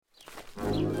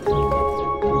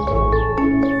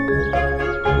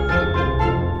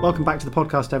welcome back to the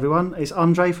podcast, everyone. It's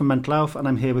Andre from Mental Health, and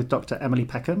I'm here with Dr. Emily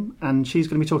Peckham, and she's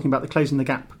going to be talking about the Closing the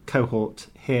Gap cohort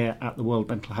here at the World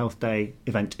Mental Health Day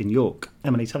event in York.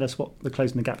 Emily, tell us what the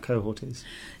Closing the Gap cohort is.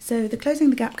 So the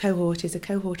Closing the Gap cohort is a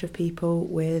cohort of people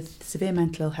with severe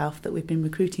mental ill health that we've been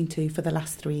recruiting to for the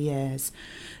last 3 years.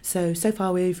 So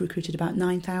far we've recruited about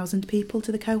 9,000 people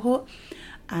to the cohort,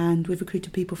 and we've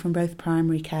recruited people from both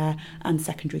primary care and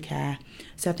secondary care.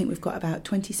 So I think we've got about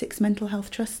 26 mental health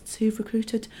trusts who've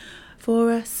recruited for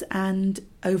us, and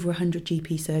over 100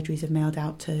 GP surgeries have mailed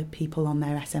out to people on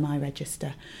their SMI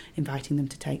register, inviting them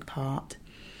to take part.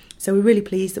 So we're really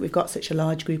pleased that we've got such a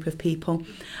large group of people.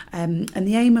 And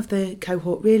the aim of the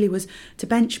cohort really was to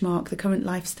benchmark the current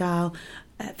lifestyle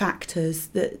factors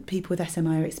that people with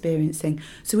SMI are experiencing.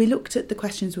 So we looked at the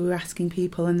questions we were asking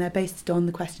people, and they're based on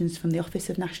the questions from the Office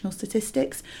of National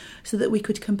Statistics, so that we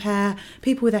could compare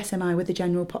people with SMI with the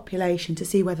general population to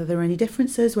see whether there are any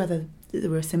differences, whether there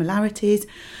were similarities,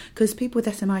 because people with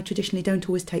SMI traditionally don't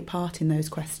always take part in those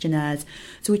questionnaires.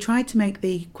 So we tried to make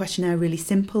the questionnaire really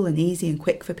simple and easy and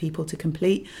quick for people to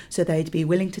complete, so they'd be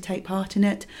willing to take part in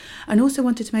it, and also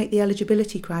wanted to make the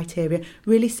eligibility criteria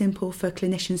really simple for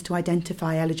clinicians to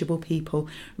identify eligible people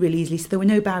really easily, so there were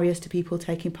no barriers to people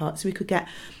taking part, so we could get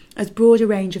as broad a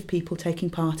range of people taking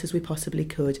part as we possibly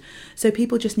could. So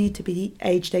people just need to be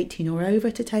aged 18 or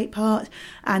over to take part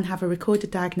and have a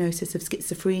recorded diagnosis of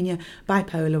schizophrenia,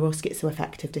 bipolar or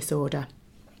schizoaffective disorder.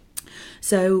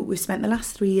 So we've spent the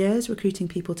last 3 years recruiting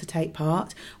people to take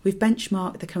part. We've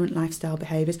benchmarked the current lifestyle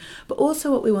behaviours, but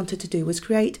also what we wanted to do was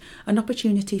create an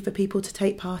opportunity for people to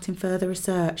take part in further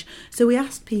research. So we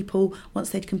asked people, once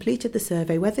they'd completed the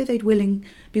survey, whether they'd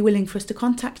be willing for us to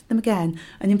contact them again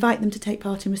and invite them to take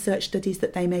part in research studies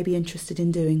that they may be interested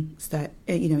in doing,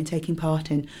 in taking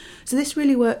part in. So this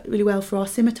really worked really well for our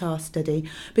Scimitar study,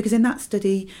 because in that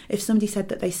study, if somebody said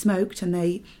that they smoked and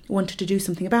they wanted to do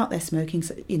something about their smoking,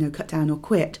 cut down or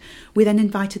quit, we then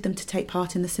invited them to take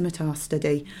part in the Scimitar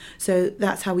study. So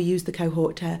that's how we use the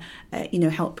cohort to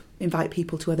help invite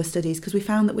people to other studies, because we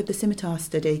found that with the Scimitar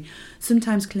study,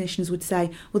 sometimes clinicians would say,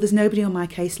 well, there's nobody on my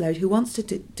caseload who wants to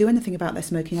do anything about their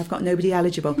smoking, I've got nobody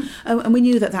eligible. And we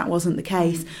knew that that wasn't the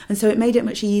case, and so it made it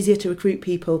much easier to recruit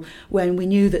people when we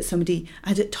knew that somebody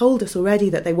had told us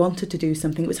already that they wanted to do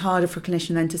something. It was harder for a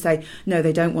clinician then to say, no,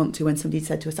 they don't want to, when somebody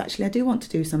said to us, actually, I do want to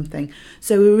do something.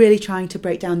 So we were really trying to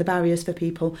break down the barriers for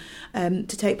people to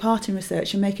take part in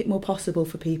research and make it more possible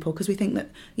for people, because we think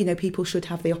that, people should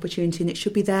have the opportunity, and it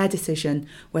should be their decision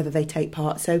whether they take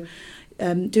part. So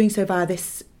doing so via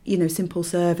this simple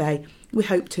survey, we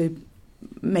hope to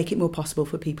make it more possible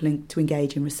for people to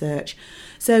engage in research.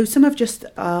 So some of just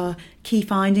our key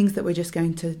findings that we're just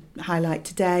going to highlight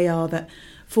today are that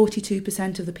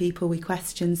 42% of the people we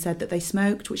questioned said that they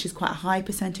smoked, which is quite a high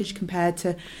percentage compared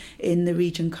to in the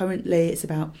region currently. It's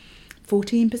about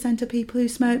 14% of people who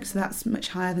smoke, so that's much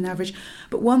higher than average.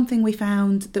 But one thing we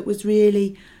found that was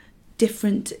really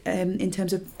different in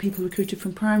terms of people recruited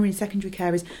from primary and secondary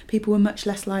care is people were much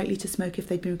less likely to smoke if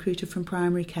they'd been recruited from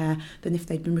primary care than if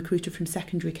they'd been recruited from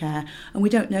secondary care. And we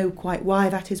don't know quite why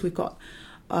that is. We've got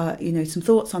some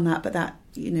thoughts on that, but that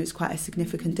is quite a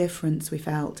significant difference, we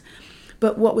felt.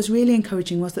 But what was really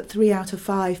encouraging was that 3 out of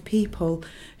 5 people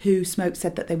who smoked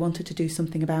said that they wanted to do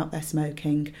something about their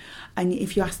smoking. And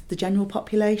if you ask the general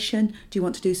population, do you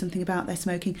want to do something about their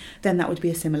smoking, then that would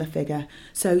be a similar figure.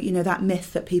 So, that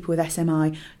myth that people with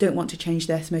SMI don't want to change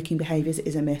their smoking behaviours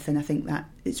is a myth. And I think that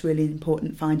it's really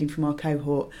important finding from our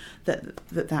cohort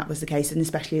that was the case. And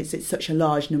especially it's such a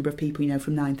large number of people,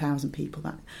 from 9,000 people,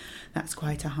 that's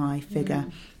quite a high figure.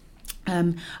 Mm.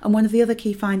 And one of the other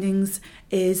key findings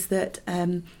is that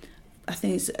I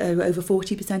think it's over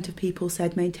 40% of people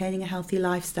said maintaining a healthy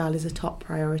lifestyle is a top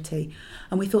priority.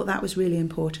 And we thought that was really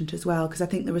important as well, because I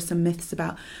think there were some myths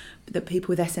about that people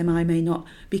with SMI may not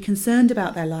be concerned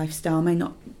about their lifestyle, may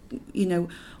not,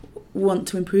 want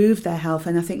to improve their health.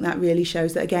 And I think that really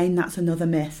shows that, again, that's another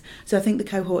myth. So I think the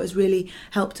cohort has really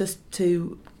helped us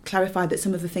to clarify that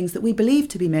some of the things that we believe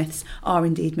to be myths are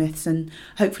indeed myths, and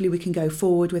hopefully we can go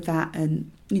forward with that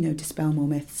and dispel more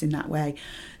myths in that way.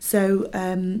 So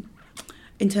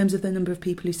in terms of the number of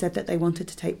people who said that they wanted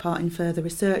to take part in further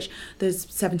research, there's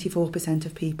 74%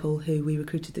 of people who we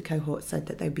recruited the cohort said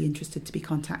that they'd be interested to be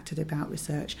contacted about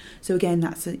research. So again,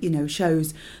 that's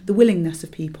shows the willingness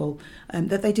of people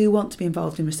that they do want to be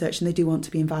involved in research, and they do want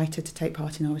to be invited to take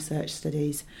part in our research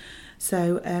studies.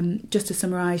 So just to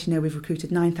summarise, we've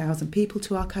recruited 9,000 people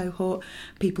to our cohort.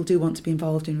 People do want to be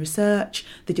involved in research.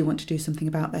 They do want to do something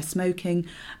about their smoking.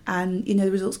 And, the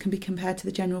results can be compared to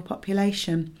the general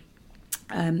population.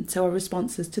 So our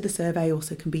responses to the survey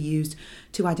also can be used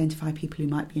to identify people who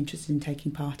might be interested in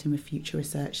taking part in future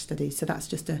research studies. So that's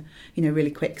just a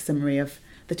really quick summary of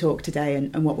the talk today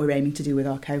and what we're aiming to do with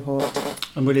our cohort.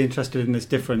 I'm really interested in this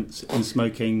difference in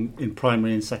smoking in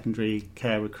primary and secondary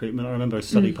care recruitment. I remember a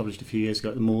study published a few years ago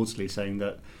at the Maudsley saying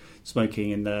that smoking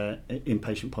in the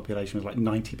inpatient population was like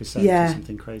 90% or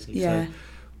something crazy. Yeah. So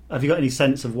have you got any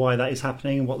sense of why that is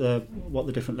happening and what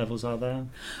the different levels are there?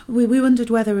 We wondered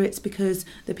whether it's because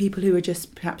the people who are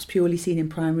just perhaps purely seen in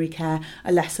primary care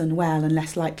are less unwell and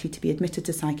less likely to be admitted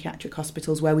to psychiatric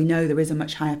hospitals, where we know there is a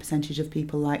much higher percentage of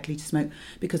people likely to smoke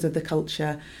because of the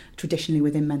culture traditionally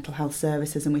within mental health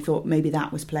services, and we thought maybe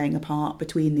that was playing a part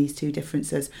between these two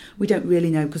differences. We don't really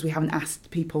know because we haven't asked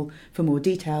people for more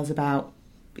details about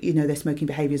their smoking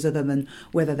behaviours other than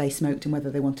whether they smoked and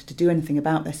whether they wanted to do anything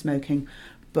about their smoking.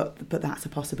 But that's a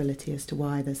possibility as to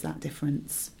why there's that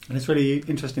difference. And it's really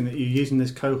interesting that you're using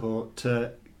this cohort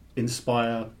to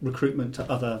inspire recruitment to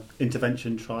other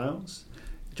intervention trials.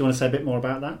 Do you want to say a bit more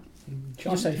about that?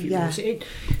 Shall I say a few words?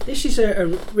 This is a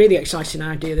really exciting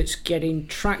idea that's getting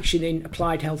traction in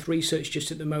applied health research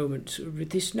just at the moment.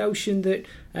 With this notion that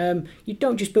you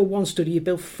don't just build one study, you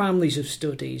build families of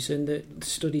studies, and that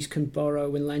studies can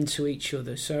borrow and lend to each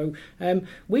other. So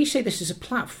we see this as a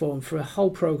platform for a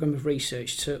whole programme of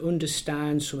research to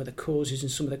understand some of the causes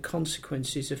and some of the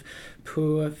consequences of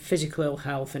poor physical ill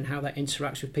health and how that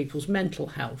interacts with people's mental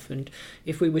health. And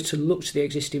if we were to look to the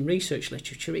existing research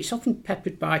literature, it's often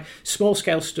peppered by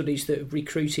small-scale studies that have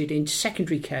recruited in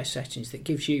secondary care settings that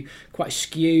gives you quite a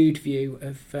skewed view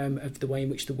of the way in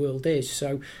which the world is.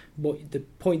 So the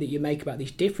point that you make about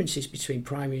these differences between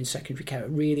primary and secondary care are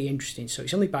really interesting. So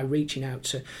it's only by reaching out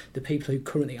to the people who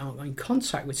currently aren't in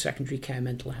contact with secondary care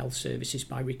mental health services,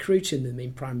 by recruiting them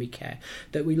in primary care,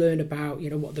 that we learn about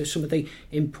what are some of the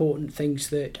important things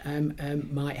that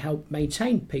might help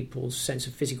maintain people's sense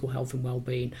of physical health and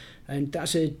well-being. And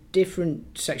that's a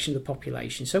different section of the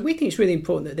population. So we think it's really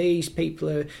important that these people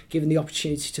are given the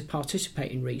opportunity to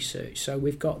participate in research. So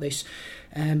we've got this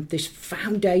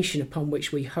foundation upon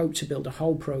which we hope to build a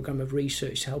whole programme of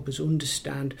research to help us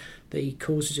understand the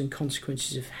causes and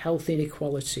consequences of health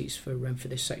inequalities for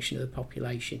this section of the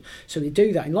population. So we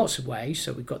do that in lots of ways.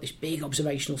 So we've got this big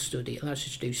observational study. It allows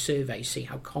us to do surveys, see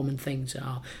how common things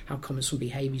are, how common some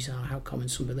behaviours are, how common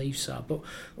some beliefs are. But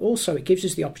also it gives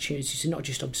us the opportunity to not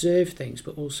just observe things,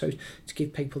 but also to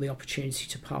give people the opportunity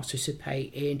to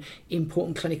participate in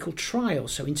important clinical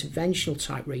trials, so interventional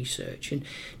type research. And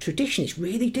traditionally it's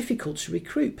really difficult to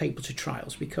recruit people to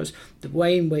trials because the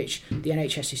way in which the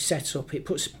NHS is set up, it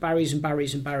puts barriers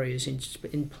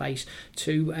in place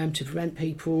to prevent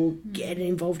people getting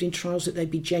involved in trials that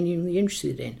they'd be genuinely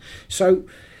interested in. So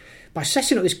by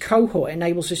setting up this cohort, it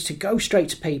enables us to go straight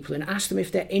to people and ask them if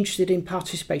they're interested in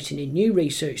participating in new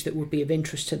research that would be of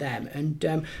interest to them.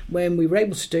 And when we were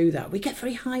able to do that, we get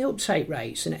very high uptake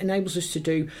rates, and it enables us to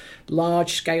do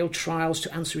large-scale trials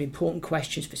to answer important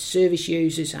questions for service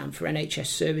users and for NHS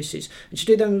services, and to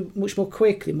do them much more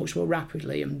quickly, much more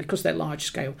rapidly. And because they're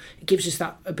large-scale, it gives us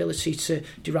that ability to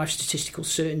derive statistical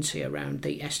certainty around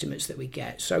the estimates that we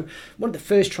get. So one of the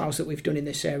first trials that we've done in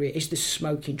this area is the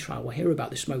smoking trial. We'll hear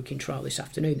about the smoking trial this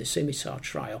afternoon, the Scimitar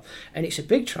trial, and it's a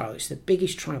big trial. It's the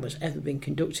biggest trial that's ever been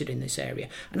conducted in this area,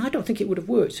 and I don't think it would have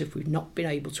worked if we'd not been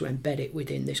able to embed it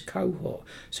within this cohort.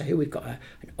 So here we've got an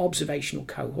observational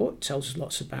cohort, tells us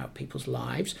lots about people's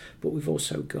lives, but we've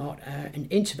also got an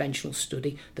interventional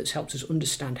study that's helped us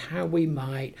understand how we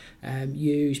might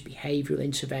use behavioural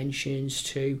interventions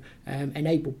to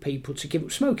enable people to give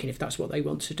up smoking if that's what they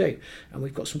want to do. And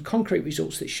we've got some concrete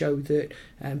results that show that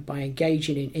by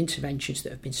engaging in interventions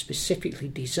that have been specifically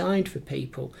designed for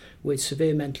people with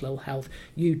severe mental ill health,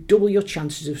 you double your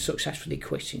chances of successfully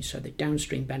quitting. So the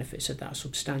downstream benefits of that are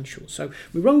substantial. So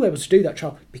we were only able to do that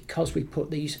trial because we put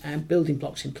these building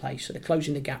blocks in place. So the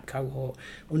Closing the Gap cohort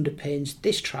underpins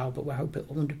this trial, but we hope it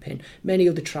will underpin many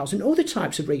other trials and other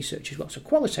types of research as well. So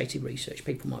qualitative research,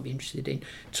 people might be interested in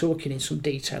talking in some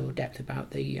detail or depth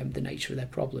about the nature of their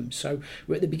problems. So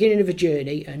we're at the beginning of a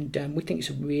journey, and we think it's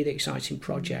a really exciting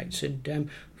project, and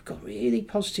we've got really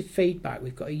positive feedback.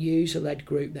 We've got a user-led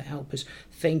group that help us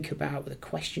think about the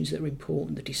questions that are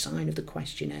important, the design of the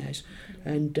questionnaires,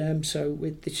 and so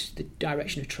with this the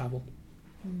direction of travel.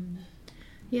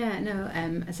 Yeah, no.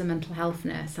 As a mental health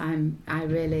nurse, I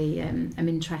really am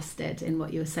interested in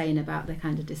what you were saying about the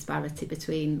kind of disparity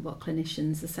between what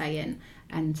clinicians are saying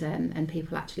and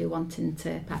people actually wanting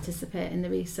to participate in the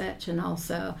research, and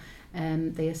also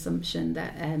the assumption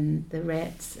that the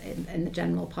rates in the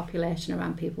general population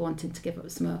around people wanting to give up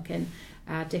smoking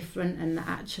are different and that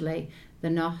actually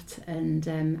they're not, and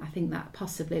I think that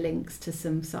possibly links to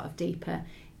some sort of deeper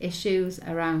issues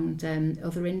around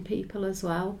othering people as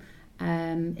well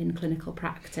in clinical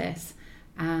practice.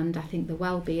 And I think the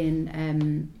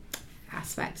wellbeing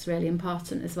aspect's really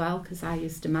important as well, because I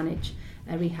used to manage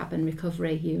a rehab and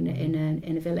recovery unit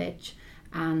in a village,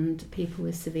 and people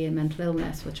with severe mental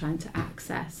illness were trying to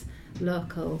access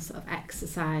local sort of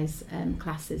exercise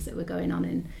classes that were going on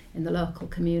in the local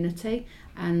community,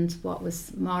 and what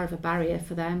was more of a barrier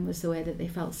for them was the way that they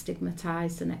felt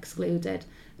stigmatised and excluded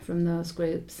from those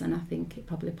groups. And I think it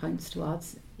probably points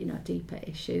towards, you know, deeper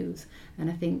issues. And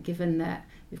I think given that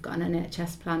we've got an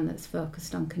NHS plan that's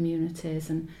focused on communities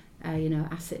and you know,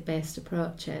 asset-based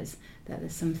approaches, that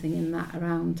there's something in that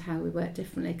around how we work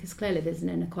differently, because clearly there's an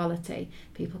inequality.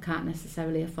 People can't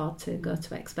necessarily afford to go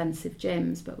to expensive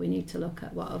gyms, but we need to look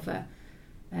at what other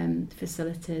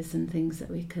facilities and things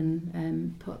that we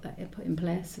can put in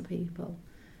place for people.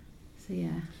 So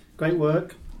yeah. Great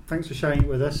work. Thanks for sharing it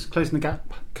with us. Closing the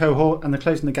Gap cohort and the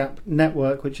Closing the Gap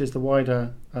network, which is the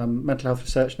wider mental health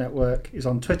research network, is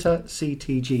on Twitter,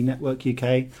 CTG Network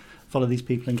UK. Follow these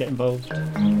people and get involved.